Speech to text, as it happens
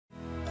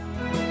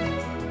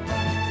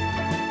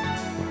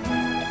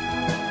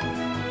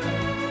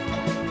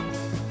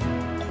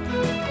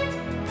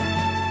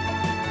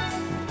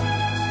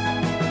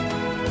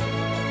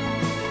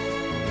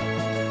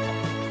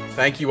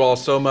Thank you all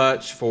so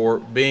much for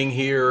being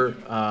here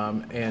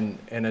and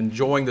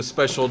enjoying the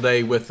special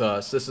day with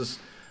us. This is,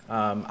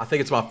 I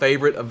think it's my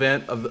favorite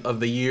event of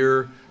the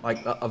year,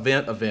 like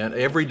event.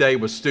 Every day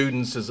with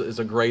students is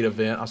a great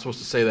event. I'm supposed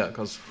to say that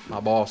because my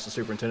boss, the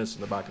superintendent's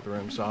in the back of the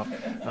room. So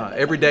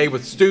every day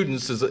with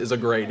students is a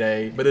great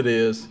day, but it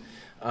is.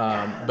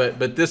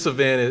 But this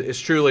event is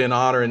truly an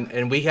honor,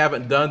 and we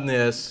haven't done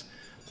this.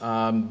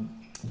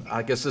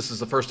 I guess this is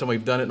the first time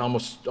we've done it in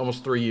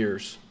almost 3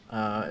 years.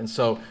 And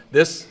so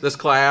this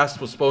class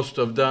was supposed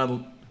to have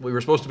done, we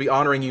were supposed to be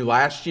honoring you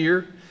last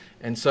year.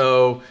 And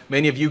so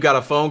many of you got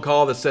a phone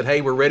call that said, hey,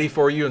 we're ready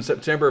for you in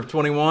September of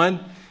 21.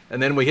 And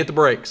then we hit the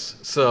brakes.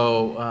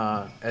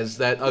 So as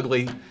that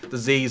ugly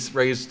disease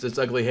raised its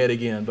ugly head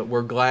again. But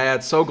we're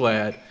glad, so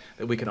glad,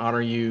 that we can honor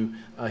you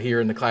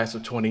here in the class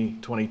of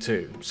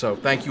 2022. So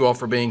thank you all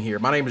for being here.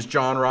 My name is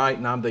John Wright,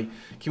 and I'm the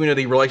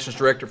Community Relations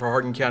Director for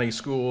Hardin County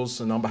Schools.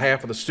 And on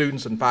behalf of the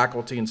students and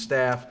faculty and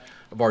staff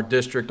of our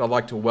district, I'd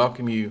like to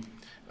welcome you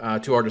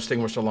to our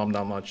Distinguished Alumni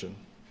Luncheon.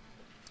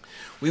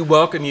 We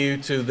welcome you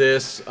to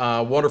this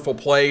wonderful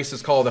place.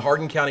 It's called the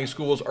Hardin County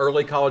Schools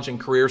Early College and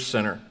Career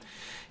Center.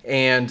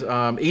 And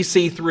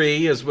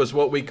EC3 was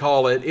what we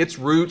call it. Its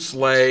roots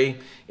lay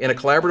in a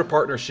collaborative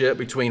partnership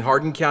between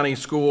Hardin County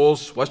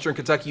Schools, Western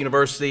Kentucky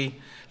University,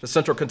 the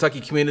Central Kentucky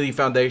Community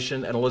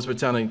Foundation, and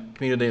Elizabethtown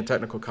Community and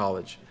Technical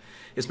College.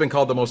 It's been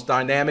called the most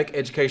dynamic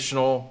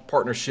educational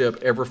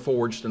partnership ever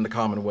forged in the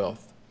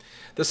Commonwealth.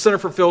 This center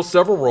fulfills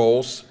several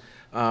roles.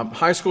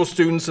 High school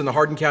students in the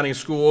Hardin County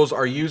Schools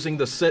are using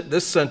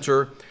this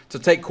center to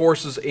take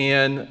courses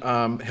in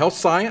health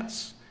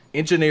science,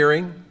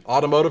 engineering,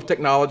 automotive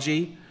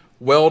technology,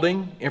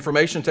 welding,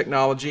 information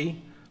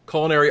technology,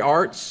 culinary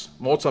arts,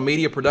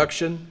 multimedia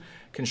production,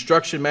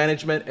 construction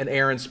management, and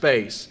air and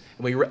space.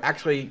 And we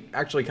actually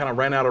kind of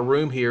ran out of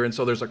room here, and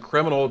so there's a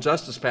criminal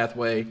justice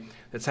pathway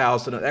that's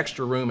housed in an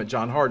extra room at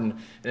John Hardin.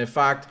 And in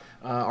fact,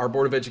 our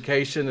Board of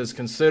Education is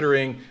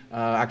considering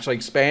actually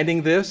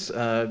expanding this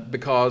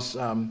because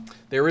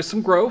there is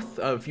some growth.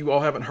 If you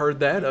all haven't heard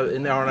that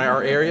in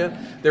our area,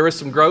 there is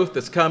some growth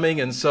that's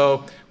coming, and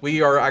so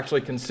we are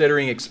actually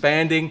considering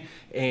expanding.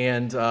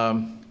 And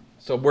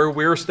so where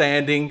we're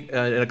standing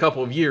in a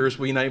couple of years,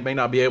 we may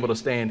not be able to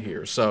stand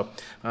here. So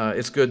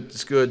it's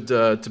good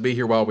to be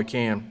here while we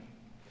can.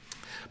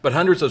 But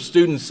hundreds of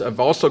students have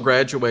also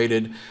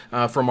graduated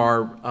from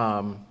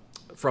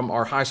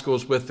our high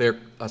schools with their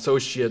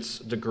associate's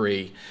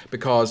degree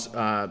because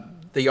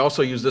they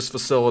also use this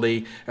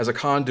facility as a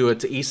conduit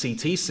to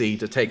ECTC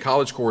to take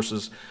college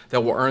courses that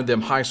will earn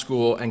them high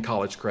school and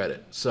college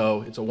credit.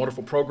 So it's a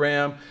wonderful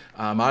program.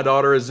 My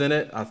daughter is in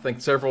it. I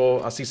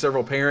see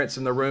several parents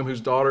in the room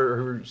whose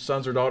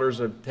sons or daughters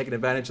have taken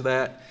advantage of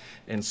that.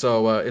 And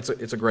so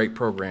it's a great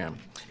program.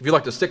 If you'd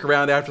like to stick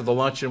around after the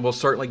luncheon, we'll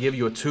certainly give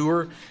you a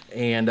tour,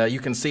 and you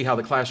can see how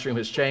the classroom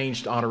has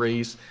changed,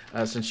 honorees,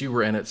 since you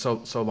were in it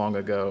so long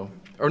ago.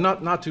 Or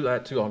not too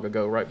long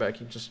ago, right,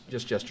 Becky?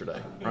 Just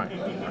yesterday, right?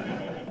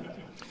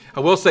 I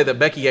will say that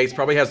Becky Yates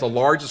probably has the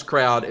largest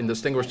crowd in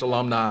Distinguished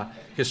Alumni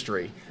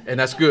history, and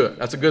that's good.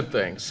 That's a good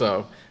thing.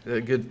 So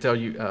good to tell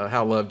you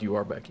how loved you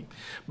are, Becky.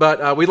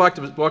 But we'd like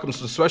to welcome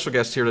some special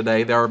guests here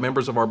today. They are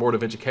members of our Board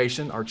of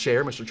Education. Our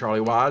chair, Mr.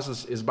 Charlie Wise,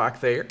 is back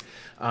there.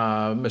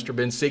 Mr.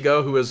 Ben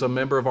Sego, who is a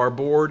member of our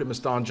board, Ms.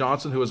 Dawn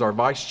Johnson, who is our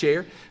vice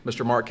chair,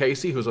 Mr. Mark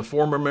Casey, who is a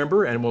former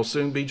member and will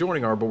soon be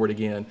joining our board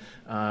again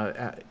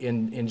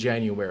in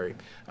January.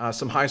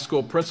 Some high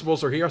school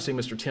principals are here. I see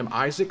Mr. Tim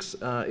Isaacs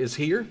is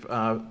here,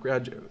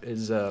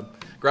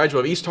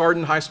 graduate of East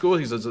Hardin High School.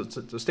 He's a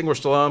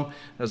distinguished alum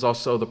and is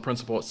also the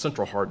principal at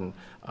Central Hardin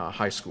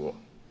High School.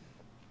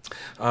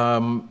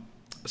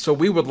 So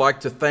we would like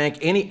to thank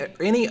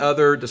any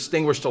other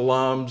distinguished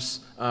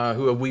alums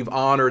who we've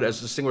honored as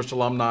distinguished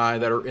alumni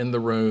that are in the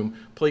room.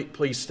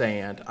 Please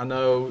stand.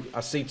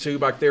 I see two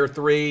back there,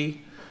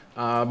 three.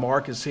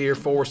 Mark is here,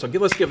 four. So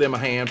let's give them a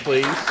hand,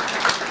 please.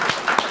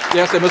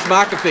 Yes, and Ms.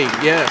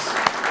 McAfee, yes.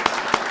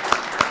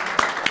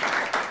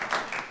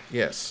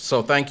 Yes,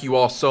 so thank you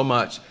all so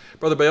much.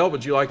 Brother Bell,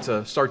 would you like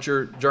to start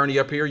your journey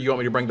up here? You want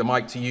me to bring the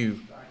mic to you?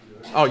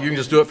 Oh, you can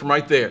just do it from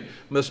right there.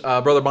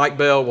 Brother Mike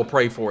Bell will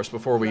pray for us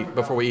before we eat.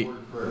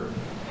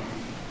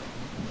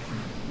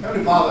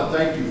 Heavenly Father,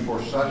 thank you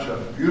for such a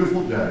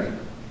beautiful day.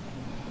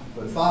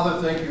 But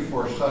Father, thank you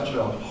for such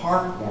a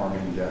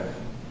heartwarming day.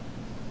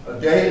 A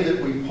day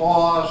that we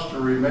pause to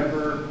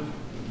remember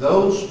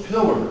those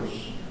pillars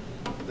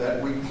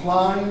that we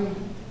climbed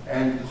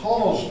and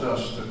caused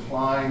us to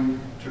climb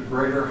to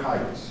greater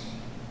heights.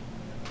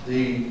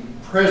 The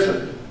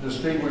present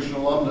distinguished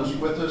alumnus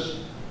with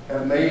us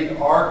have made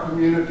our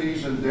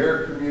communities and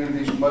their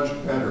communities much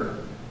better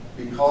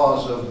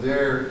because of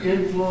their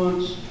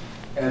influence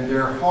and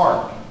their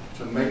heart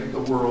to make the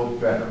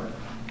world better.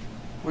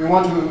 We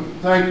want to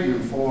thank you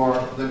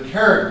for the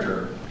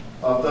character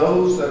of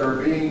those that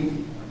are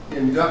being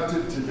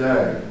inducted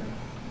today.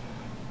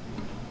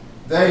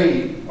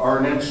 They are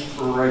an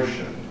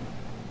inspiration.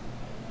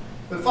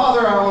 But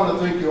Father, I want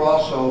to thank you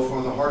also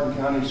for the Hardin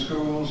County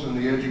Schools and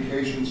the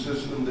education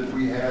system that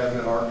we have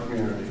in our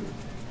community.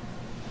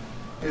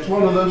 It's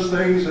one of those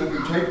things that we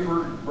take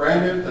for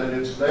granted that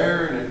it's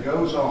there and it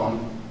goes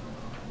on.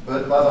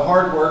 But by the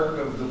hard work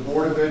of the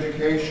Board of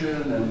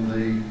Education and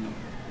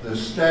the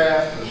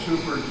staff, the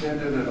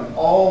superintendent, and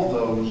all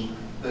those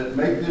that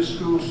make this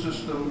school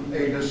system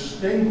a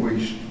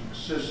distinguished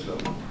system,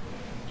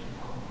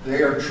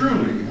 they are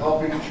truly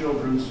helping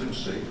children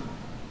succeed.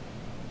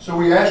 So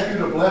we ask you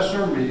to bless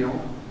our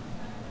meal,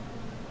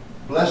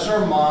 bless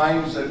our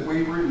minds that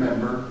we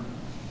remember,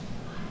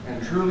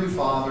 and truly,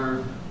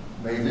 Father,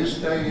 may this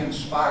day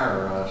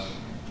inspire us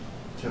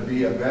to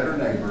be a better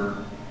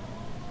neighbor,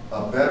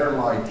 a better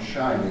light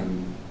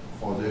shining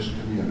for this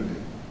community.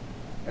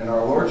 In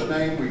our Lord's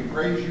name, we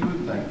praise you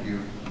and thank you.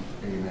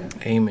 Amen.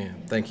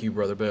 Amen. Thank you,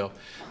 Brother Bill.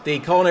 The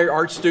culinary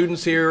arts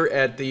students here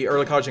at the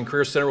Early College and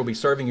Career Center will be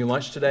serving you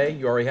lunch today.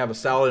 You already have a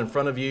salad in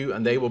front of you,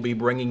 and they will be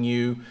bringing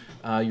you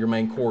your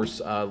main course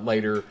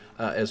later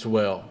as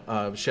well.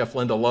 Chef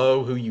Linda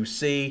Lowe, who you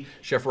see,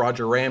 Chef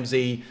Roger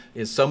Ramsey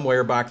is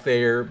somewhere back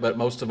there, but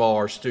most of all,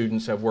 our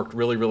students have worked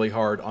really, really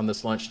hard on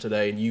this lunch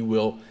today, and you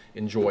will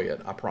enjoy it,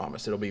 I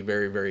promise. It'll be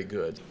very, very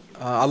good.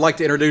 I'd like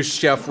to introduce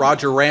Chef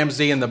Roger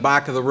Ramsey in the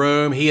back of the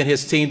room. He and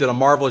his team did a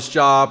marvelous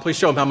job. Please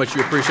show them how much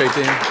you appreciate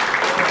them.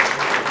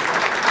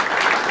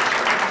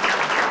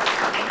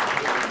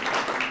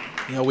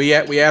 You know,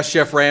 we asked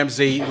Chef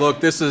Ramsey,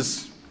 look, this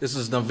is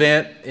an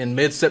event in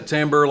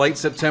mid-September, late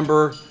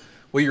September.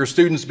 Will your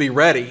students be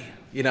ready?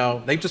 You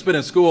know, they've just been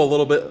in school a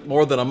little bit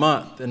more than a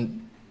month.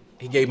 And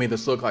he gave me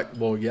this look like,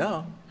 well,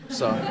 yeah.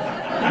 So.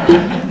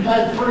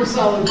 That's a pretty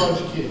solid bunch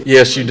of kids.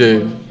 Yes, you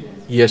do.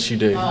 Yes, you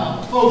do.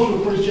 Folks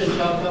will appreciate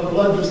y'all coming.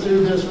 Love to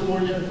do this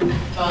for you.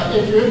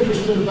 If you're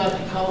interested about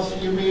the cost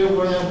of your meal,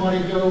 where that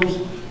money goes,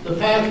 the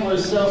pathway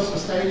is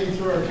self-sustaining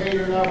through our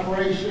catering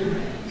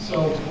operation.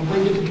 So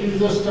when we get to do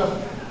this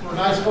stuff for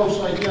nice folks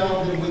like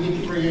y'all, then we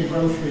get to bring in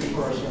groceries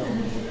for ourselves.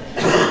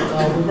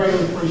 We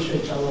greatly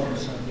appreciate y'all loving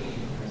us.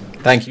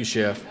 Thank you,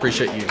 Chef.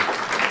 Appreciate you.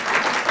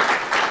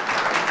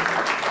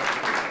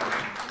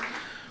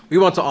 We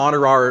want to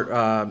honor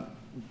our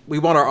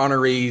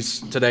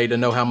honorees today to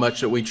know how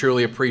much that we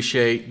truly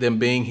appreciate them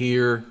being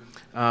here.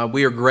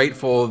 We are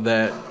grateful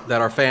that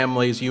our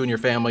families, you and your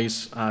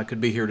families,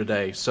 could be here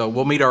today. So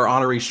we'll meet our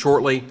honorees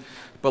shortly,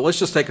 but let's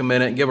just take a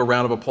minute and give a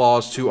round of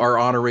applause to our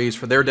honorees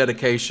for their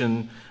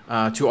dedication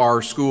to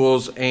our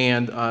schools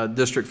and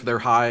district for their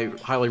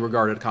highly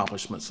regarded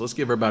accomplishments. So let's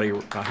give everybody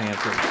a hand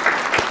for it.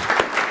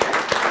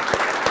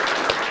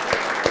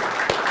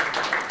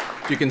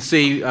 You can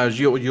see, as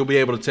you'll be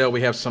able to tell,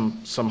 we have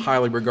some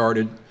highly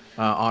regarded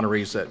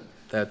honorees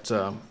that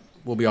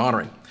we'll be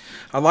honoring.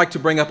 I'd like to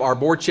bring up our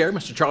board chair,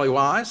 Mr. Charlie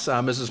Wise.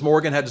 Mrs.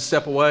 Morgan had to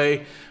step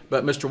away,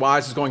 but Mr.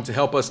 Wise is going to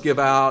help us give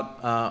out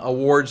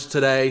awards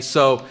today.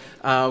 So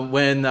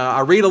when I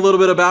read a little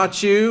bit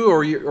about you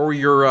or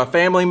your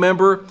family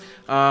member,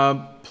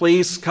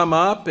 please come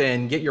up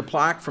and get your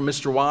plaque from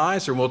Mr.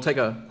 Wise, or we'll take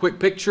a quick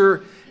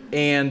picture.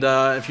 And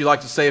if you'd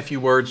like to say a few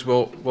words,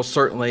 we'll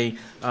certainly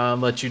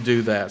let you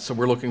do that. So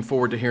we're looking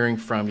forward to hearing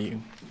from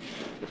you.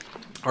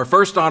 Our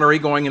first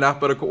honoree, going in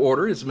alphabetical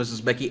order, is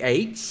Mrs. Becky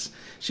Ates.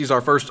 She's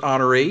our first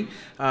honoree.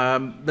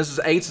 Mrs.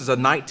 Ates is a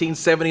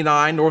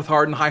 1979 North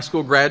Hardin High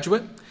School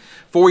graduate.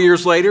 4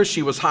 years later,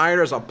 she was hired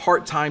as a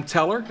part-time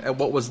teller at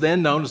what was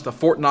then known as the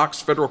Fort Knox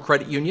Federal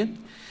Credit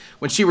Union.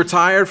 When she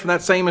retired from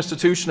that same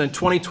institution in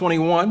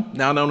 2021,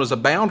 now known as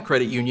Abound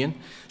Credit Union,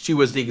 she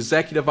was the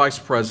executive vice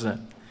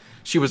president.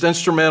 She was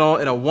instrumental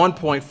in a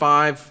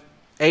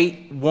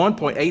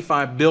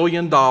 $1.85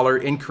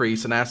 billion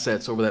increase in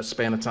assets over that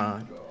span of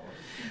time.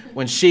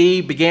 When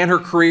she began her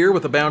career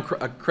with Abound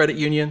Credit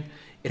Union,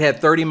 it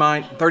had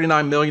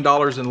 $39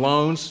 million in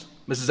loans.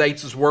 Mrs.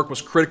 Ates' work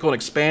was critical in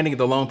expanding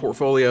the loan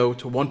portfolio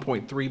to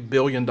 $1.3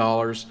 billion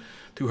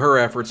through her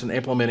efforts in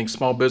implementing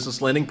small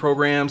business lending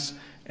programs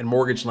and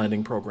mortgage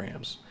lending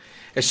programs.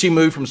 As she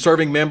moved from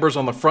serving members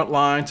on the front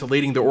line to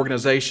leading the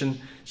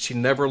organization, she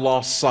never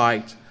lost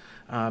sight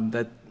of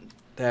the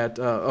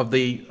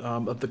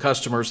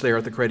customers there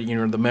at the credit union,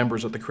 or the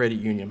members of the credit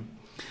union.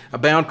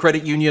 Abound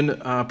Credit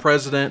Union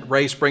President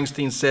Ray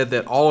Springsteen said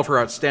that all of her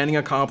outstanding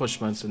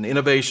accomplishments and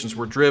innovations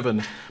were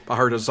driven by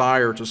her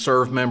desire to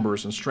serve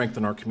members and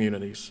strengthen our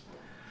communities.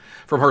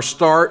 From her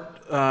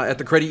start at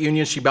the credit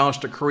union, she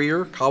balanced a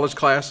career, college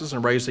classes,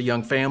 and raised a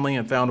young family,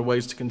 and found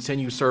ways to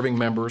continue serving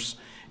members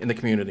in the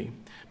community.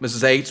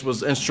 Mrs. Ates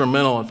was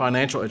instrumental in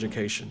financial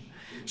education.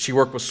 She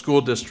worked with school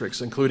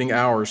districts, including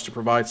ours, to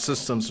provide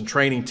systems and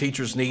training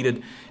teachers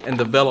needed, and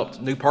developed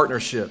new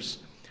partnerships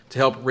to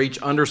help reach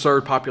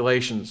underserved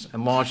populations,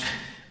 and launched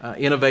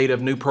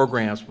innovative new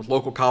programs with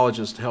local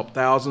colleges to help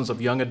thousands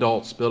of young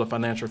adults build a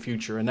financial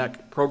future. And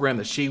that program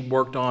that she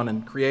worked on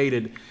and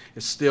created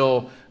is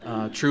still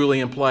truly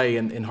in play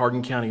in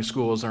Hardin County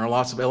schools. There are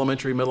lots of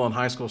elementary, middle, and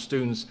high school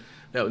students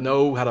that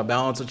know how to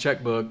balance a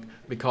checkbook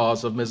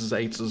because of Mrs.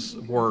 Ates'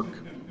 work.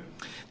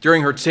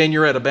 During her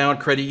tenure at Abound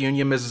Credit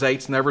Union, Mrs.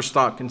 Ates never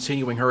stopped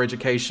continuing her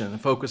education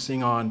and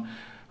focusing on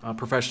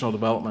professional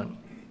development.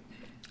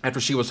 After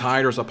she was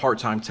hired as a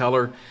part-time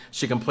teller,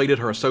 she completed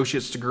her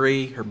associate's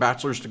degree, her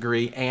bachelor's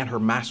degree, and her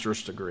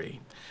master's degree.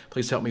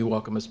 Please help me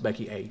welcome Ms.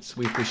 Becky Aids.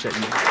 We appreciate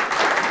you.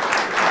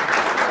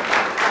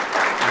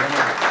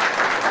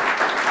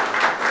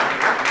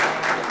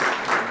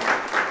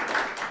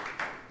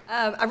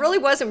 I really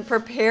wasn't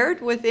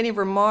prepared with any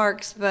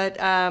remarks, but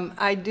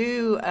I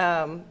do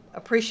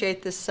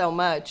appreciate this so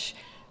much.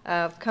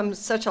 I've come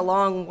such a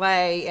long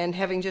way, and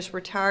having just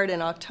retired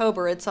in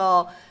October, it's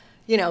all,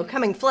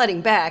 coming flooding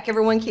back.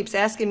 Everyone keeps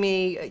asking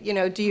me,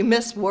 do you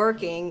miss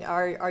working?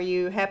 Are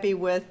you happy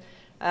with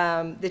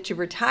that you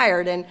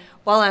retired? And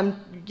while I'm,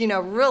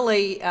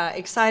 really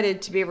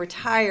excited to be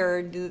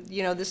retired,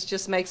 this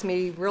just makes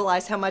me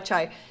realize how much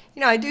I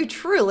do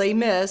truly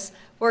miss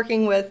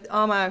working with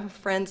all my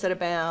friends at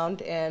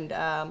Abound, and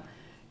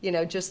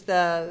just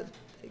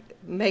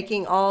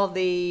making all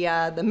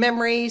the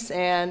memories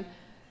and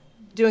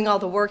doing all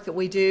the work that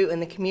we do in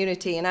the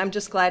community. And I'm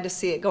just glad to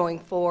see it going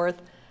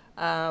forth.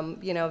 I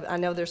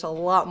know there's a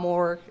lot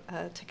more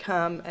to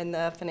come in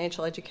the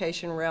financial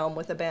education realm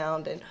with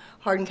Abound and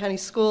Hardin County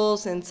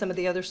Schools and some of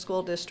the other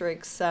school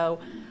districts. So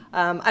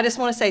I just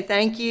want to say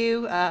thank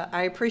you.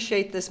 I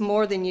appreciate this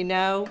more than you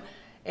know,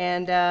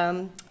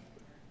 and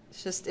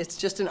it's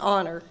just an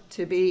honor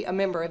to be a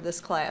member of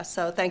this class.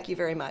 So thank you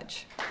very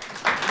much.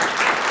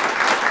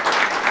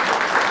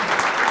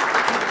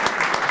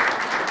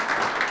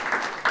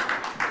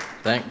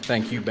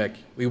 Thank you,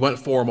 Becky. We went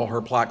formal.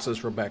 Her plaque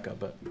says Rebecca,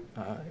 but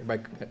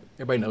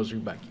everybody knows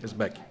Rebecca is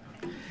Becky.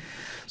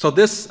 So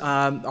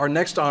our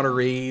next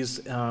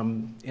honorees,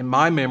 in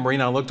my memory,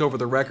 and I looked over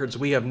the records,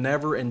 we have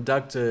never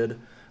inducted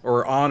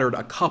or honored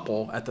a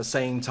couple at the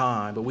same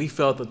time, but we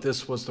felt that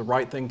this was the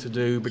right thing to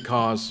do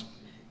because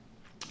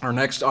our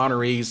next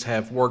honorees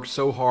have worked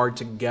so hard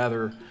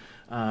together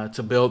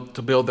to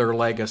build their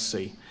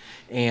legacy.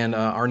 And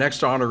our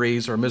next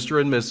honorees are Mr.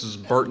 and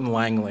Mrs. Burton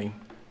Langley.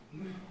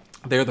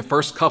 They're the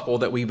first couple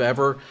that we've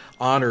ever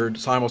honored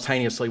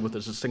simultaneously with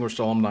the Distinguished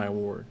Alumni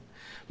Award.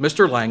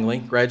 Mr. Langley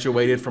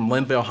graduated from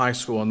Linville High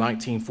School in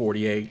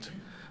 1948.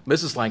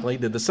 Mrs. Langley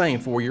did the same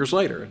 4 years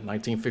later, in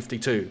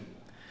 1952.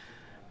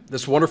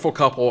 This wonderful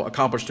couple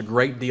accomplished a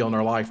great deal in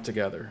their life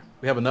together.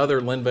 We have another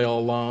Linville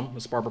alum,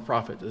 Ms. Barbara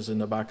Prophet, is in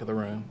the back of the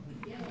room.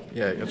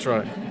 Yeah, that's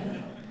right.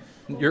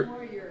 I was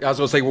going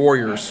to say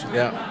Warriors.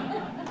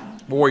 Yeah,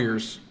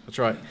 Warriors. That's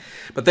right.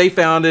 But the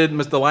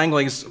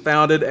Langleys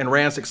founded and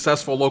ran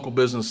successful local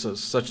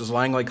businesses such as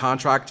Langley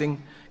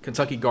Contracting,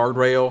 Kentucky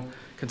Guardrail,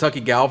 Kentucky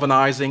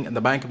Galvanizing, and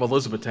the Bank of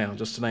Elizabethtown,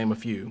 just to name a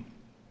few.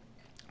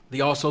 They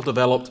also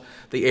developed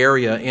the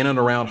area in and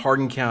around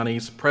Hardin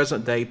County's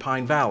present-day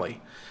Pine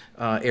Valley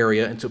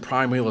area into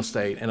prime real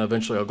estate and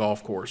eventually a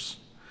golf course.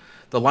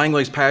 The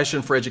Langleys'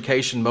 passion for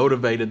education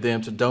motivated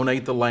them to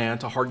donate the land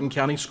to Hardin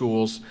County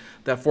schools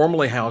that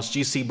formerly housed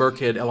G.C.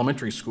 Burkhead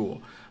Elementary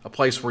School, a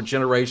place where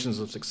generations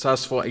of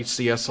successful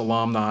HCS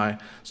alumni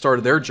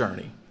started their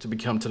journey to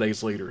become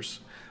today's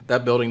leaders.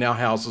 That building now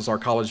houses our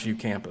College View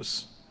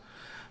campus.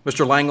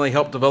 Mr. Langley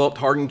helped develop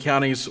Hardin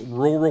County's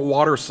rural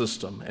water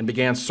system and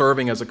began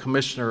serving as a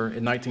commissioner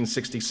in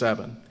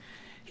 1967.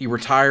 He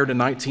retired in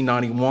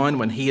 1991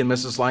 when he and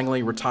Mrs.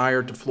 Langley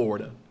retired to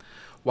Florida.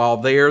 While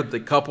there, the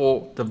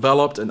couple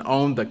developed and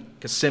owned the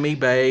Kissimmee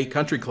Bay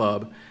Country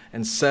Club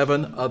and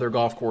 7 other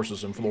golf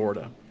courses in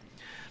Florida.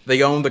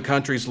 They own the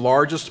country's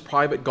largest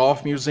private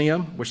golf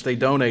museum, which they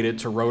donated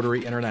to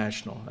Rotary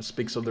International. That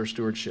speaks of their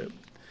stewardship.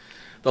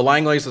 The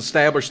Langleys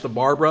established the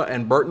Barbara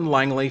and Burton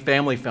Langley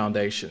Family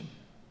Foundation.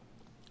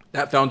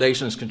 That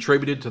foundation has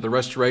contributed to the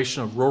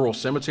restoration of rural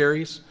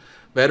cemeteries,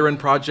 veteran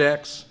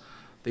projects,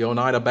 the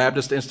Oneida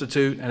Baptist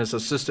Institute, and has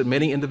assisted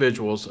many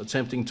individuals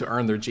attempting to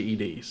earn their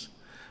GEDs.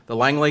 The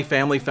Langley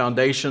Family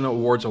Foundation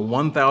awards a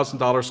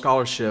 $1,000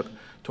 scholarship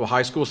to a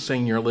high school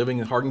senior living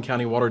in Hardin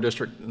County Water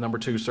District No.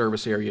 2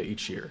 service area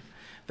each year.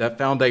 That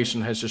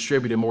foundation has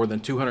distributed more than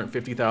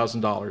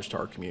 $250,000 to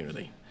our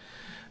community.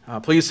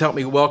 Please help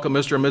me welcome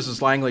Mr. and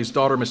Mrs. Langley's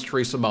daughter, Ms.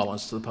 Teresa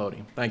Mullins, to the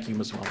podium. Thank you,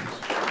 Ms. Mullins.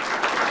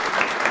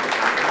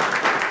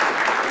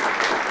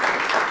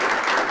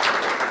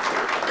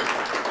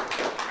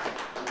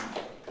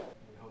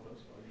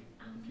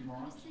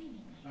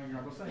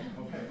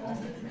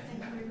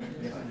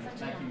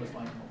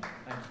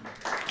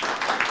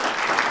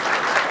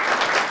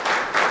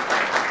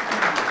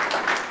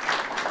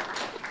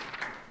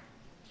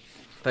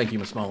 Thank you,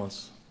 Ms.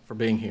 Mullins, for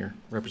being here,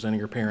 representing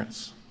your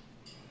parents.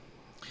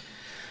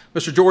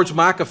 Mr. George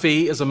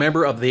McAfee is a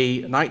member of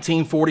the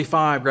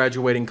 1945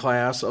 graduating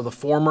class of the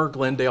former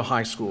Glendale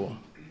High School.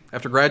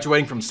 After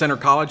graduating from Center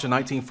College in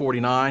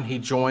 1949, he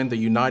joined the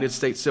United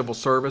States Civil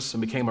Service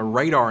and became a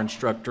radar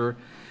instructor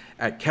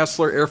at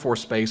Kessler Air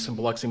Force Base in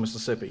Biloxi,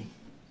 Mississippi.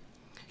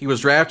 He was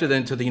drafted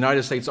into the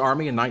United States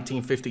Army in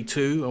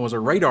 1952 and was a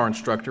radar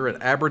instructor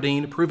at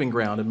Aberdeen Proving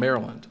Ground in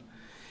Maryland.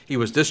 He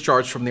was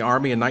discharged from the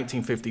Army in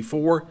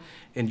 1954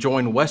 and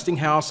joined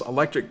Westinghouse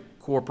Electric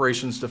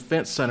Corporation's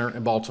Defense Center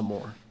in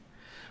Baltimore.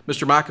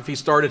 Mr. McAfee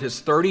started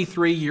his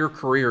 33-year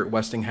career at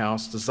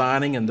Westinghouse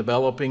designing and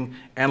developing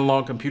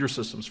analog computer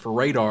systems for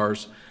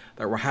radars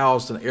that were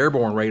housed in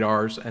airborne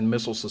radars and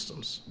missile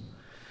systems.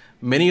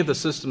 Many of the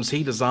systems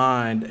he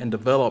designed and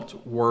developed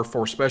were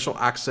for special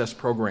access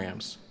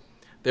programs.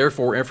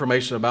 Therefore,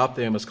 information about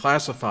them is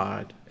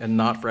classified and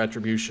not for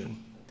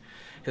attribution.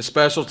 His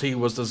specialty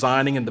was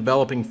designing and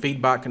developing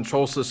feedback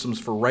control systems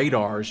for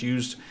radars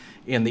used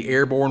in the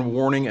airborne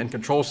warning and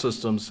control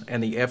systems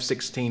and the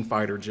F-16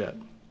 fighter jet.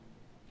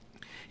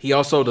 He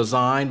also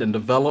designed and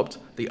developed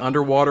the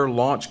underwater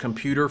launch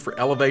computer for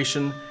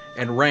elevation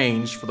and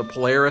range for the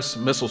Polaris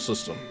missile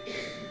system.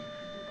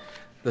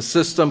 The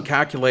system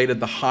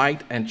calculated the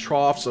height and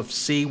troughs of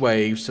sea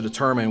waves to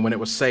determine when it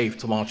was safe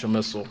to launch a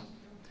missile.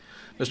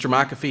 Mr.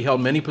 McAfee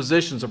held many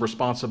positions of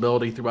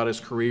responsibility throughout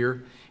his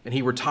career, and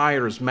he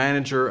retired as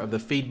manager of the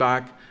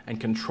Feedback and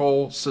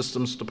Control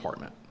Systems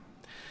Department.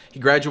 He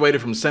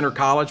graduated from Center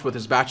College with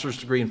his bachelor's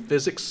degree in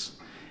physics.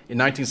 In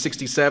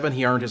 1967,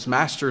 he earned his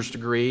master's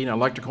degree in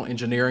electrical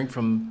engineering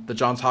from the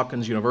Johns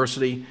Hopkins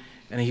University,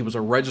 and he was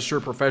a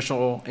registered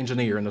professional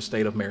engineer in the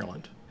state of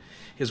Maryland.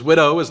 His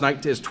widow is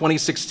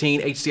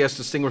 2016 HCS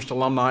Distinguished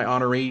Alumni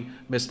honoree,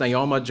 Miss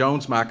Naoma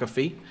Jones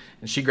McAfee,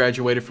 and she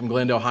graduated from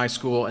Glendale High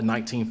School in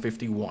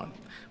 1951.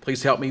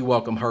 Please help me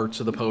welcome her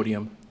to the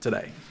podium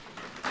today.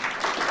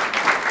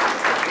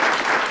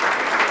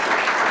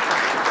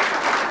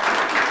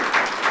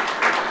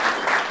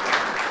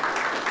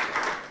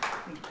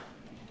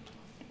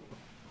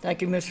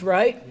 Thank you, Ms.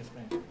 Wright. Yes,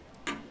 ma'am.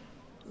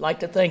 I'd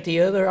like to thank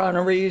the other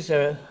honorees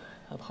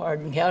of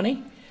Hardin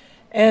County.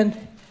 And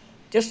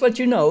just let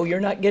you know, you're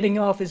not getting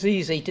off as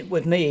easy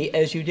with me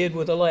as you did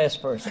with the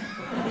last person.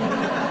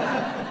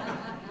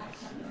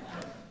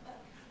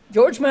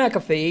 George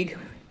McAfee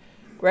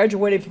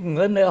graduated from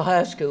Glendale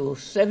High School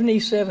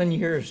 77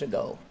 years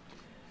ago.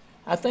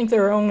 I think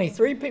there are only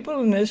 3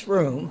 people in this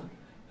room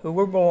who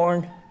were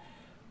born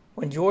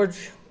when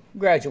George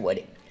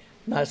graduated.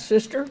 My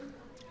sister,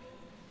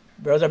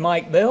 Brother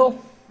Mike Bell,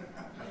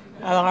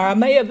 I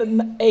may have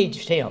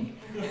aged him,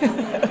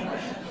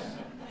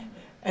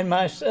 and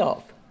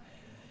myself.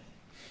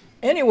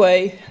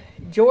 Anyway,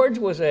 George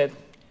was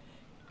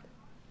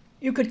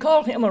you could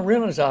call him a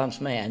Renaissance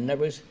man. There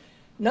was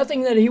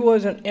nothing that he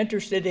wasn't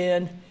interested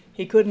in,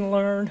 he couldn't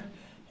learn,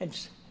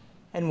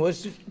 and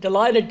was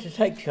delighted to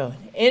take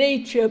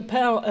any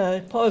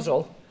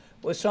puzzle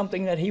was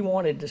something that he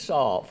wanted to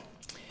solve.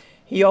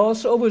 He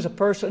also was a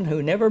person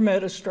who never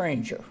met a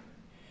stranger.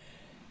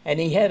 And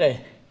he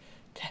had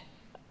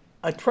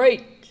a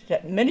trait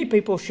that many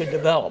people should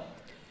develop.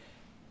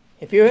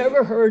 If you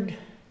ever heard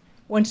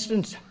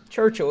Winston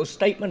Churchill's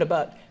statement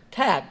about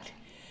tact,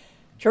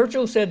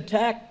 Churchill said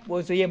tact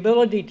was the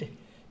ability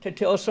to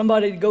tell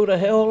somebody to go to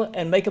hell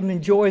and make them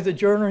enjoy the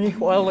journey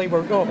while they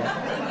were going.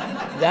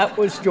 That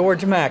was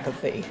George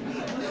McAfee.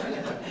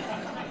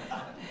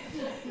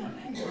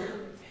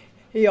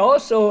 He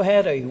also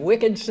had a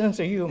wicked sense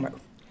of humor.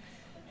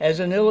 As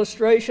an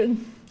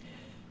illustration,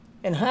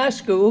 in high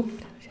school,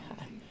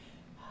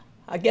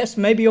 I guess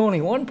maybe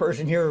only one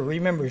person here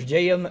remembers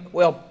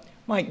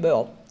Mike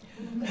Bell,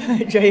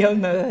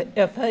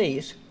 J.M.F.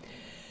 Hayes.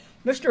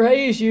 Mr.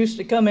 Hayes used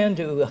to come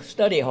into a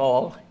study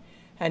hall,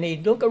 and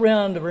he'd look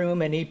around the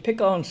room and he'd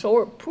pick on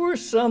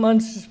some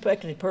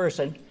unsuspected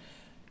person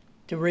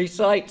to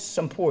recite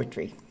some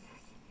poetry.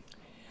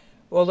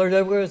 Well,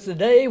 there was a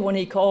day when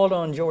he called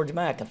on George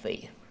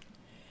McAfee.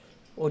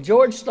 Well,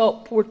 George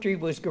thought poetry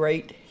was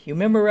great. You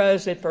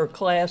memorized it for a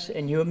class,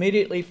 and you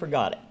immediately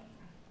forgot it.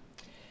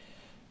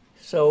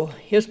 So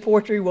his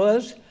poetry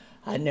was,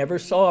 I never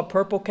saw a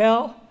purple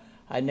cow.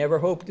 I never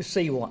hope to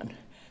see one.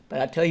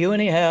 But I tell you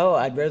anyhow,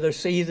 I'd rather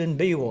see than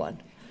be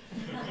one.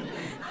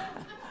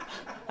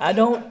 I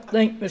don't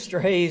think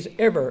Mr. Hayes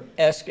ever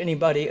asked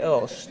anybody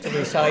else to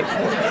recite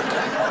poetry.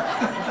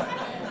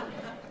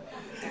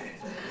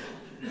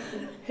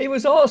 He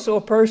was also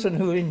a person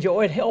who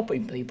enjoyed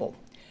helping people.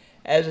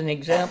 As an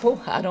example,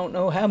 I don't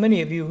know how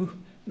many of you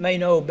may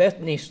know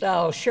Bethany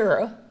Stiles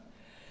Shera.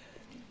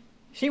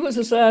 She was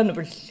assigned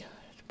the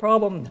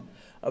problem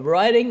of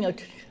writing a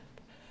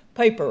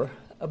paper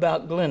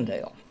about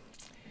Glendale.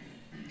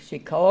 She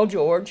called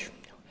George.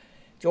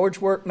 George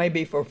worked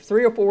maybe for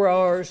 3 or 4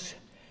 hours,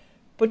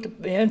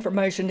 put the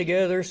information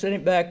together, sent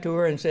it back to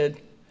her, and said,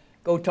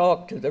 go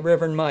talk to the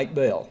Reverend Mike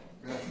Bell.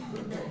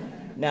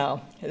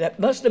 Now, that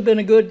must have been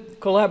a good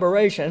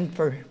collaboration,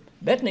 for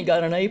Bethany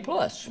got an A+.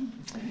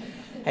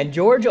 And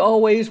George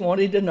always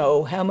wanted to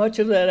know how much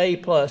of that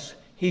A+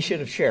 he should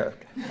have shared.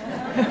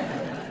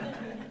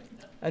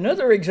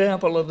 Another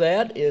example of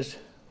that is,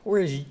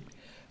 where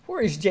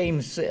is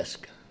James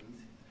Sisk?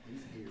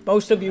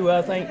 Most of you,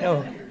 I think,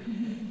 know.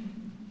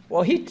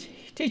 Well, he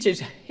teaches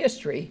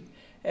history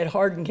at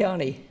Hardin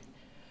County,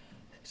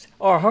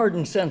 or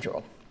Hardin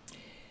Central.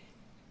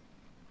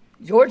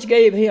 George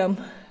gave him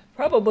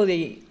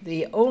probably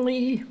the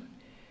only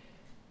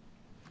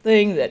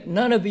thing that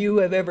none of you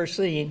have ever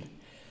seen,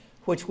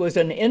 which was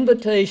an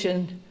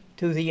invitation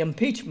to the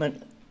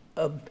impeachment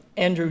of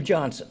Andrew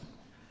Johnson.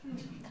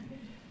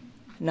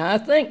 Now, I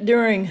think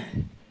during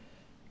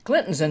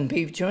Clinton's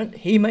impeachment,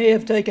 he may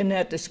have taken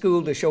that to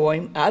school to show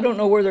him. I don't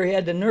know whether he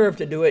had the nerve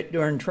to do it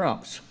during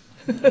Trump's.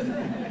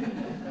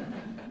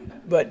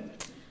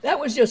 But that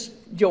was just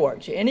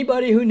George.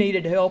 Anybody who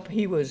needed help,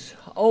 he was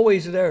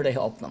always there to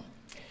help them.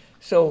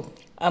 So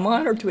I'm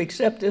honored to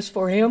accept this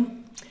for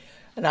him,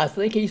 and I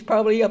think he's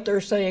probably up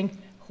there saying,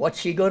 "What's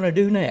she going to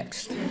do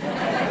next?"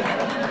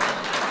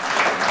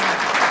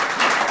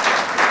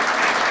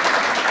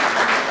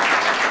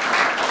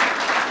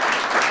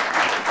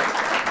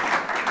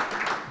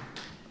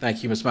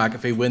 Thank you, Ms.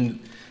 McAfee. When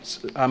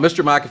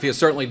Mr. McAfee is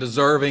certainly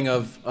deserving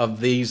of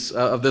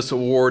this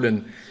award,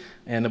 and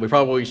we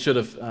probably should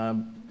have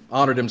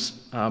honored him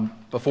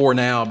before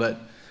now. But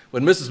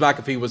when Mrs.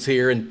 McAfee was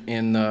here in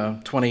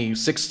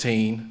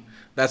 2016,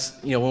 that's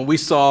when we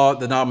saw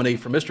the nominee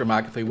for Mr.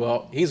 McAfee.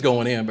 Well, he's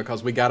going in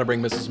because we got to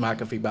bring Mrs.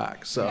 McAfee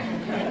back.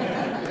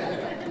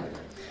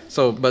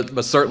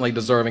 But certainly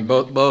deserving.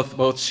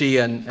 Both she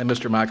and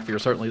Mr. McAfee are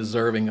certainly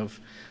deserving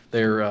of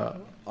their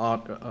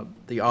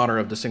the honor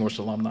of Distinguished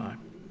Alumni.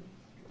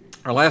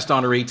 Our last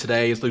honoree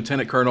today is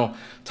Lieutenant Colonel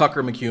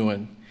Tucker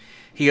McEwen.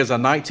 He is a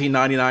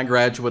 1999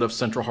 graduate of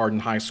Central Hardin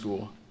High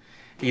School.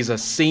 He's a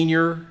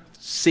senior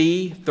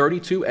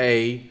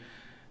C-32A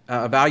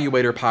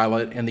evaluator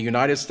pilot in the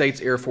United States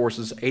Air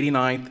Force's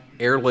 89th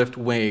Airlift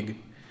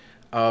Wing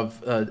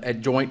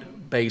at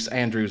Joint Base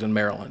Andrews in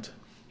Maryland.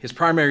 His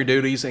primary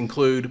duties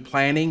include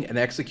planning and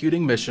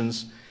executing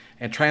missions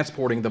and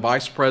transporting the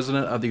Vice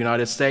President of the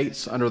United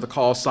States under the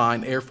call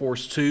sign Air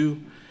Force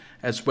 2,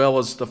 as well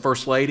as the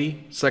First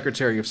Lady,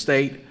 Secretary of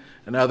State,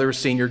 and other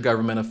senior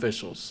government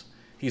officials.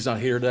 He's not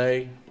here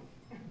today.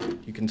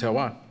 You can tell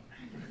why.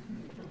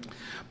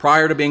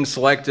 Prior to being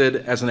selected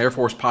as an Air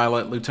Force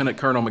pilot, Lieutenant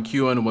Colonel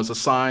McEwen was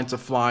assigned to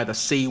fly the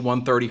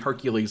C-130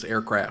 Hercules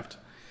aircraft.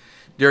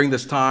 During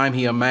this time,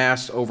 he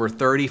amassed over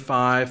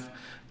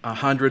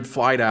 3,500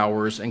 flight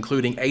hours,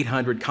 including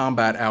 800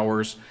 combat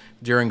hours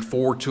during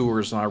 4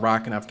 tours in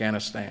Iraq and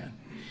Afghanistan.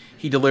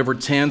 He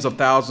delivered tens of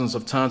thousands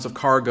of tons of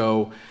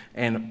cargo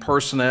and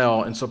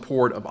personnel in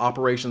support of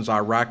Operations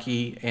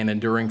Iraqi and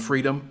Enduring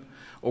Freedom,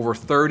 over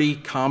 30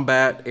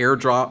 combat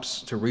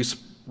airdrops to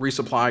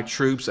resupply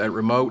troops at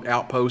remote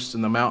outposts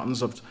in the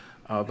mountains of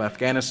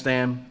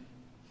Afghanistan,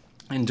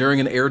 and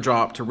during an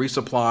airdrop to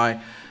resupply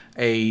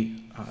a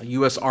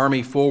U.S.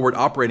 Army forward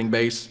operating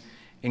base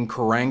in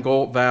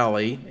Korangal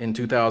Valley in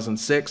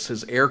 2006,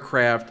 his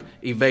aircraft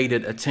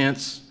evaded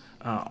intense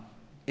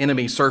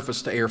enemy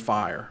surface-to-air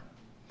fire.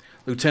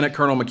 Lieutenant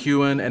Colonel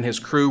McEwen and his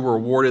crew were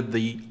awarded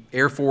the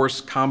Air Force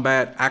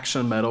Combat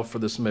Action Medal for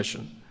this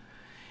mission.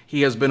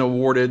 He has been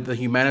awarded the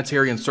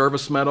Humanitarian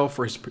Service Medal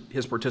for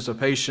his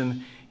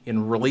participation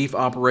in relief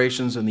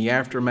operations in the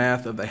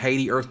aftermath of the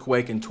Haiti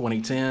earthquake in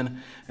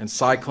 2010 and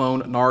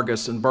Cyclone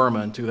Nargis in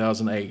Burma in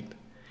 2008.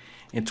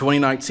 In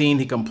 2019,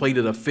 he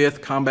completed a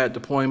 5th combat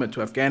deployment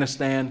to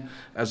Afghanistan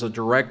as a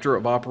Director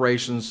of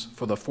Operations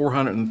for the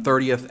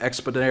 430th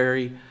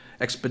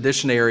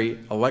Expeditionary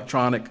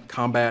Electronic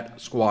Combat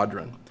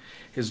Squadron.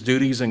 His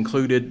duties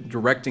included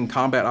directing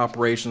combat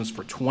operations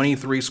for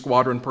 23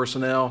 squadron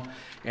personnel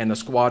and the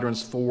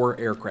squadron's 4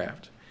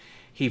 aircraft.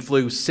 He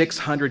flew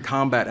 600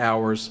 combat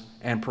hours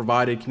and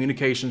provided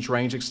communications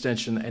range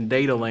extension and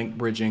data link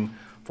bridging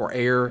for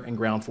air and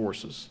ground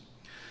forces.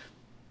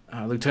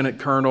 Lieutenant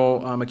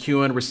Colonel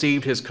McEwen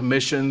received his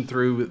commission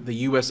through the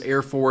U.S.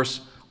 Air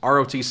Force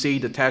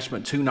ROTC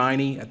Detachment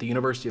 290 at the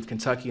University of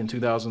Kentucky in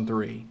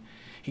 2003.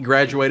 He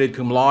graduated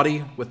cum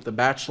laude with the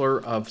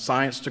Bachelor of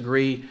Science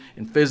degree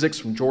in physics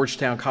from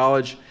Georgetown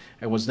College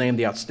and was named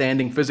the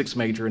outstanding physics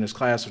major in his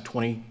class of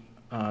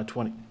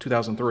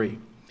 2003.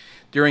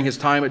 During his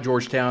time at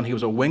Georgetown, he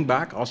was a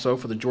wingback also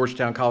for the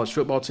Georgetown College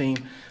football team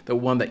that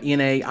won the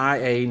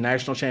NAIA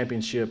National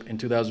Championship in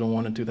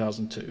 2001 and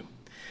 2002.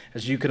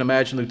 As you can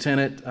imagine,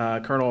 Lieutenant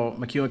Colonel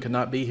McEwen could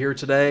not be here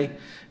today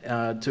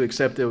to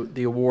accept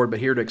the award, but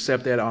here to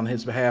accept that on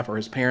his behalf are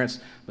his parents,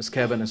 Ms.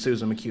 Kevin and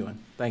Susan McEwen.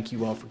 Thank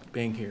you all for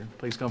being here.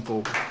 Please come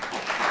forward.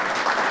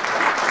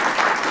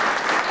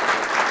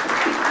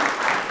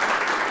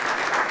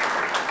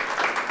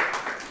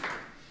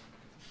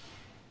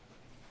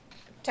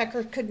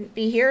 Tucker couldn't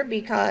be here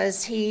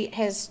because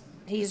he's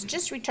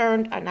just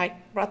returned, and I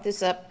brought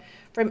this up,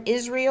 from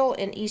Israel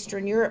and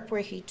Eastern Europe,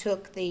 where he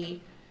took the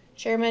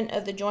Chairman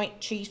of the Joint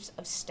Chiefs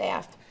of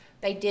Staff.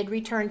 They did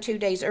return 2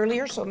 days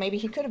earlier, so maybe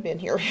he could have been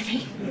here.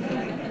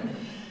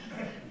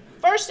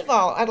 First of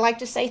all, I'd like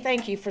to say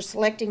thank you for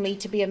selecting me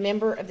to be a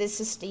member of this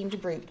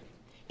esteemed group.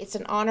 It's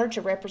an honor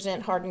to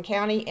represent Hardin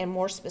County, and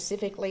more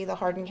specifically, the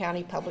Hardin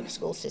County Public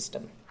School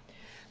System.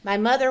 My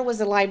mother was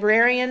a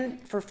librarian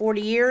for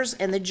 40 years,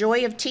 and the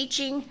joy of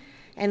teaching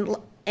and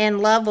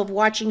love of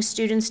watching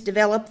students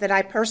develop that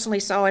I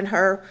personally saw in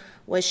her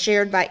was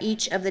shared by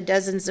each of the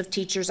dozens of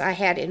teachers I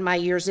had in my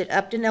years at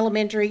Upton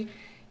Elementary,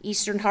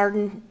 East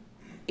Hardin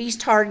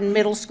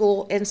Middle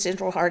School, and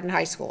Central Hardin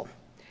High School.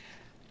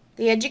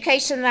 The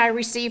education that I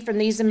received from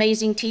these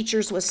amazing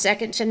teachers was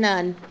second to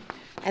none,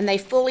 and they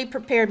fully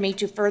prepared me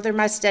to further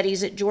my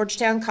studies at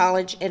Georgetown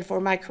College and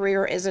for my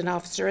career as an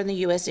officer in the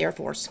U.S. Air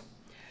Force.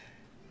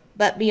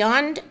 But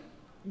beyond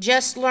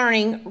just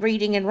learning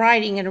reading and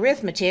writing and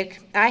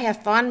arithmetic, I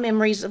have fond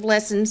memories of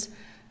lessons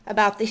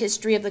about the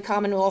history of the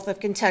Commonwealth of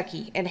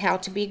Kentucky and how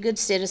to be a good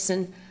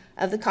citizen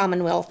of the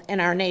Commonwealth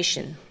and our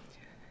nation.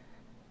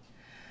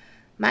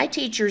 My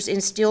teachers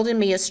instilled in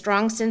me a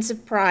strong sense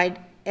of pride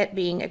at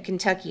being a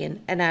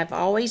Kentuckian, and I've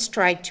always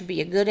tried to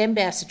be a good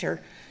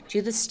ambassador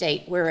to the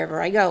state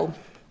wherever I go.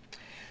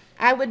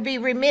 I would be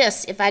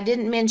remiss if I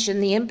didn't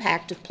mention the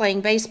impact of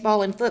playing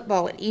baseball and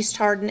football at East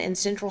Hardin and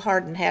Central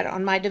Hardin had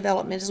on my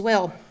development as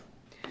well.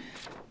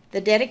 The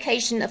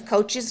dedication of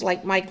coaches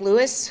like Mike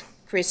Lewis,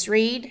 Chris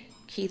Reed,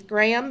 Keith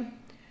Graham,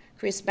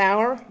 Chris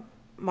Bauer,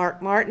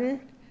 Mark Martin,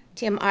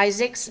 Tim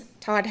Isaacs,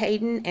 Todd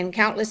Hayden, and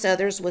countless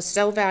others was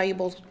so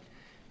valuable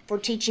for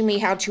teaching me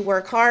how to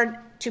work hard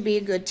to be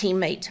a good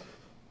teammate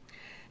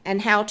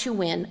and how to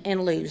win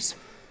and lose.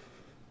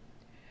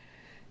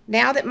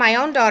 Now that my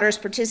own daughter is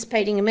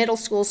participating in middle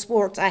school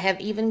sports, I have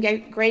even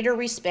greater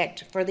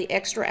respect for the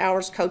extra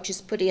hours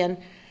coaches put in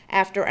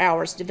after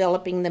hours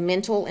developing the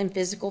mental and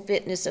physical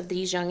fitness of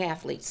these young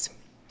athletes.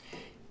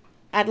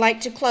 I'd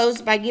like to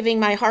close by giving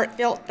my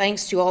heartfelt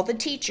thanks to all the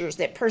teachers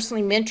that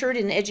personally mentored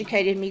and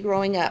educated me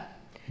growing up.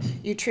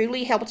 You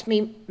truly helped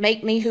me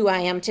make me who I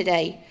am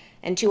today.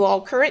 And to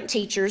all current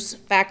teachers,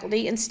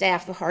 faculty, and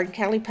staff of Hardin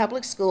County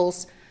Public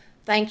Schools,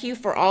 thank you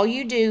for all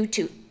you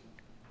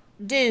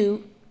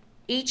do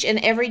each and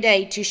every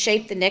day to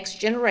shape the next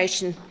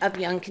generation of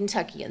young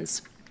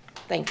Kentuckians.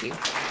 Thank you.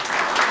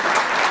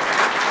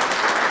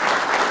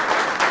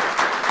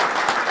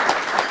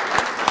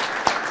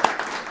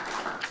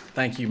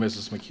 Thank you,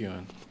 Mrs.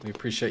 McEwen. We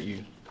appreciate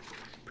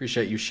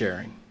you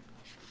sharing.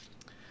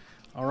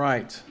 All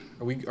right.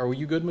 Are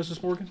you good,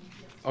 Mrs. Morgan?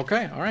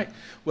 Okay, all right.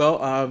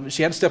 Well,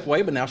 she had to step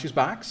away, but now she's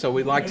back. So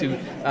we'd like to,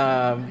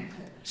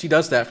 she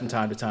does that from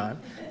time to time.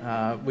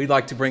 We'd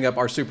like to bring up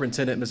our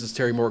superintendent, Mrs.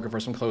 Terry Morgan,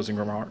 for some closing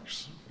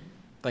remarks.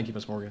 Thank you,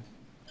 Ms. Morgan.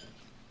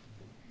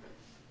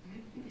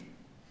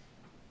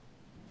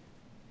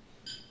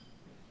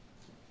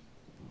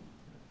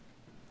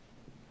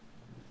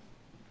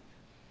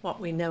 What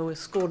we know is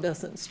school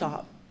doesn't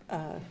stop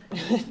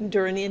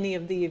during any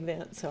of the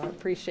events, so I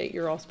appreciate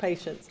your all's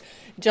patience.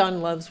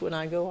 John loves when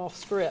I go off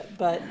script,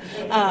 but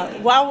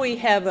while we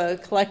have a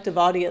collective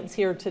audience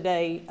here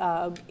today,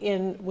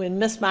 when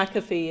Miss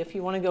McAfee, if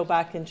you want to go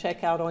back and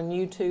check out on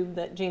YouTube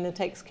that Gina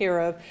takes care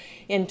of,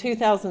 in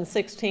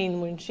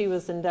 2016 when she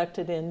was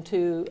inducted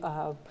into,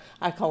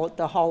 I call it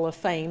the Hall of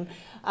Fame,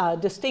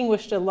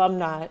 distinguished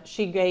alumni,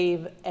 she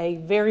gave a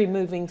very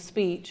moving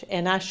speech,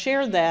 and I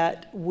share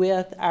that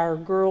with our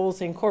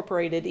Girls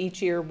Incorporated.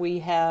 Each year we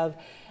have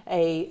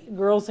a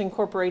Girls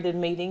Incorporated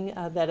meeting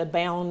that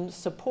Abound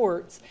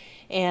supports,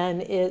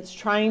 and it's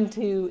trying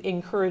to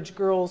encourage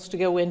girls to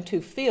go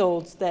into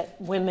fields that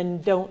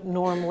women don't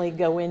normally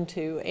go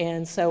into.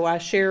 And so I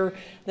share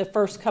the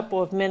first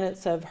couple of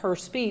minutes of her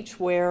speech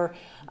where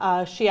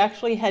she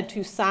actually had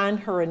to sign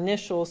her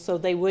initials so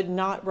they would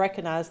not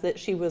recognize that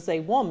she was a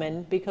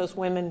woman because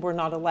women were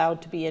not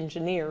allowed to be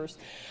engineers.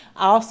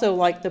 I also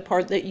like the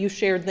part that you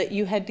shared that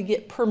you had to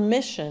get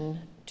permission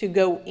to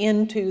go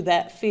into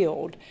that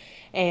field.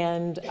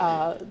 And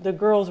the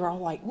girls are all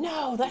like,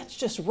 no, that's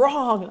just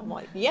wrong. And I'm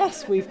like,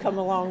 yes, we've come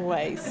a long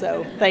way.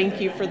 So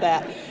thank you for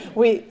that.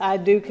 I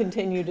do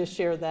continue to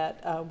share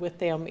that with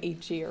them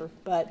each year.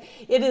 But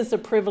it is a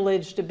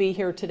privilege to be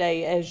here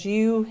today. As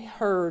you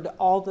heard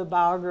all the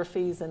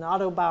biographies and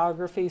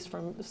autobiographies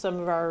from some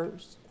of our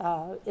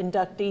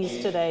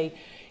inductees today,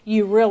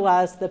 you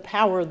realize the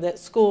power that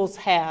schools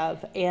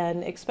have,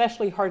 and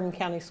especially Hardin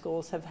County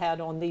schools have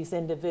had on these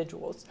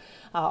individuals,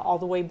 all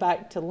the way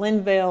back to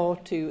Linville,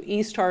 to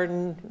East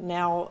Hardin,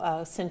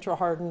 now Central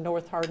Hardin,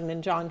 North Hardin,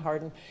 and John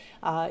Hardin.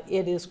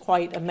 It is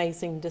quite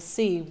amazing to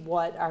see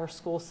what our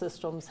school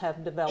systems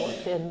have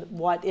developed and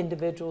what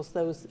individuals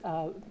those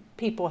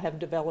people have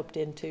developed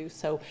into.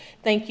 So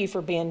thank you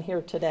for being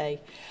here today.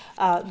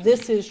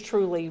 This is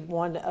truly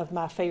one of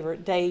my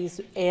favorite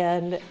days,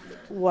 and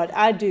what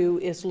I do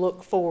is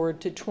look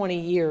forward to 20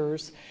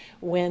 years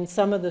when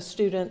some of the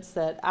students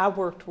that I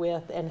worked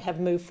with and have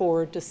moved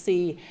forward to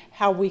see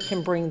how we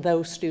can bring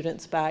those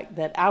students back,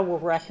 that I will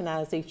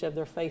recognize each of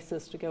their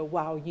faces to go,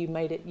 wow, you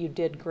made it, you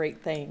did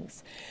great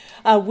things.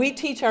 We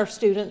teach our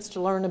students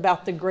to learn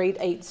about the Grade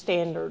 8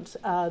 standards.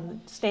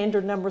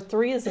 Standard number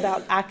 3 is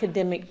about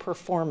academic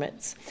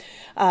performance.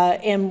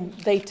 And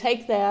they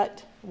take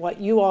that,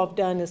 what you all have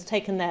done is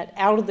taken that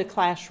out of the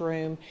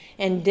classroom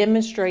and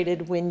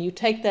demonstrated when you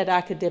take that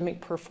academic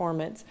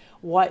performance,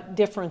 what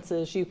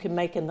differences you can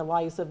make in the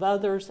lives of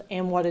others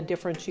and what a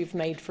difference you've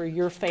made for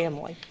your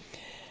family.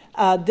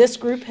 This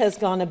group has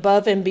gone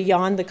above and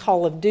beyond the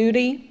call of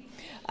duty,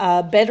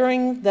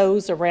 bettering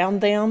those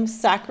around them,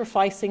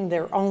 sacrificing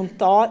their own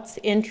thoughts,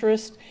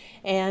 interests,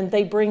 and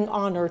they bring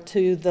honor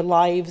to the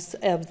lives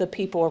of the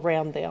people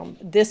around them.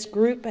 This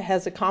group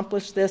has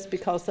accomplished this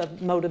because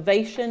of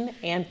motivation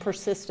and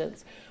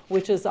persistence,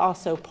 which is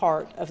also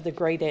part of the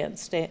Grade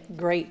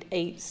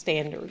 8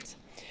 standards.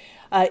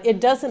 It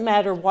doesn't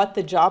matter what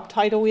the job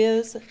title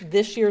is.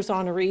 This year's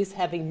honorees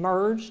have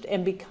emerged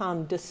and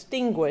become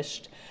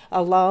distinguished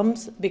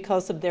alums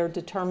because of their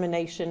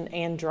determination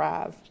and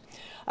drive.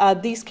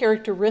 These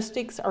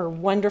characteristics are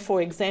wonderful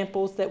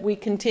examples that we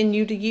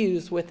continue to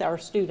use with our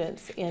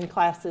students in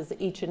classes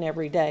each and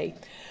every day.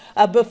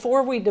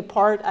 Before we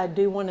depart, I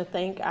do want to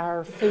thank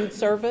our food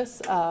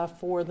service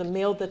for the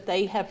meal that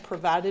they have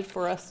provided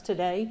for us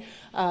today.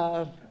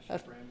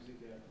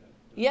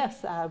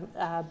 Yes,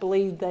 I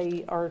believe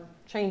they are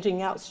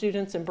changing out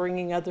students and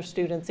bringing other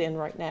students in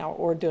right now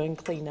or doing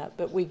cleanup,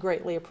 but we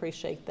greatly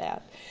appreciate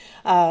that.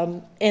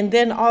 And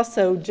then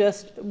also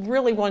just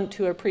really want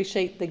to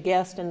appreciate the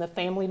guests and the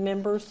family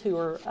members who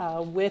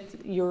are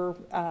with your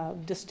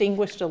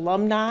distinguished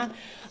alumni.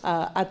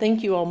 I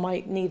think you all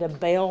might need a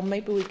bell.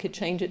 Maybe we could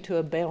change it to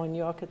a bell and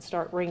you all could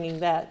start ringing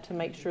that to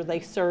make sure they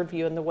serve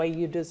you in the way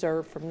you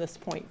deserve from this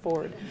point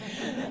forward.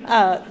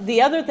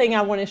 The other thing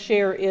I want to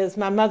share is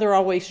my mother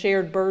always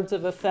shared birds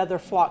of a feather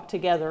flock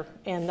together,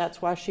 and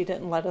that's why she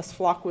didn't let us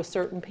flock with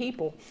certain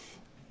people.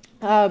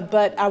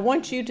 But I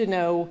want you to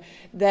know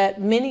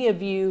that many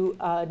of you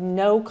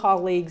know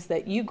colleagues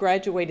that you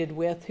graduated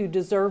with who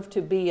deserve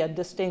to be a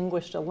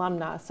distinguished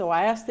alumni. So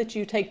I ask that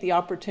you take the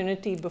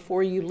opportunity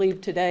before you leave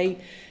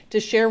today to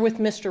share with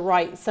Mr.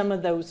 Wright some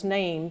of those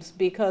names,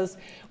 because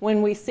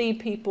when we see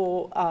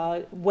people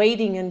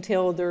waiting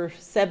until they're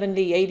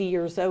 70, 80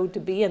 years old to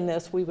be in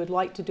this, we would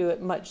like to do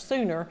it much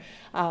sooner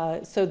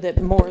so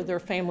that more of their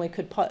family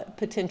could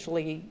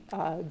potentially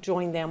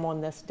join them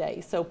on this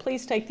day. So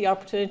please take the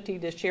opportunity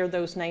to share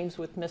those names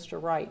with Mr.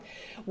 Wright.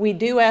 We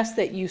do ask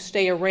that you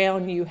stay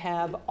around. You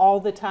have all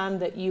the time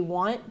that you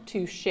want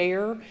to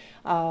share,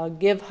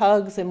 give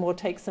hugs, and we'll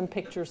take some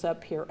pictures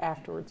up here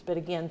afterwards. But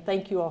again,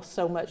 thank you all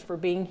so much for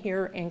being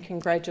here, and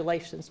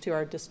congratulations to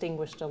our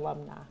distinguished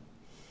alumni.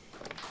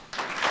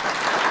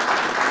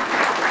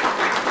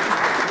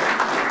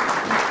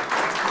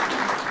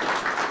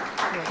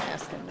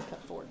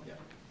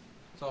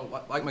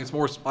 So like Ms.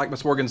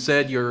 Morgan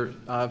said, you're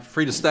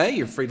free to stay,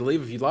 you're free to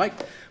leave if you'd like,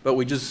 but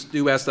we just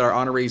do ask that our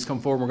honorees come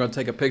forward. We're going to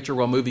take a picture.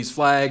 We'll move these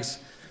flags,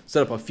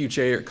 set up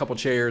a couple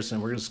chairs,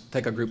 and we're going to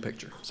take a group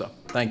picture. So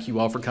thank you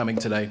all for coming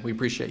today. We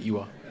appreciate you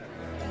all.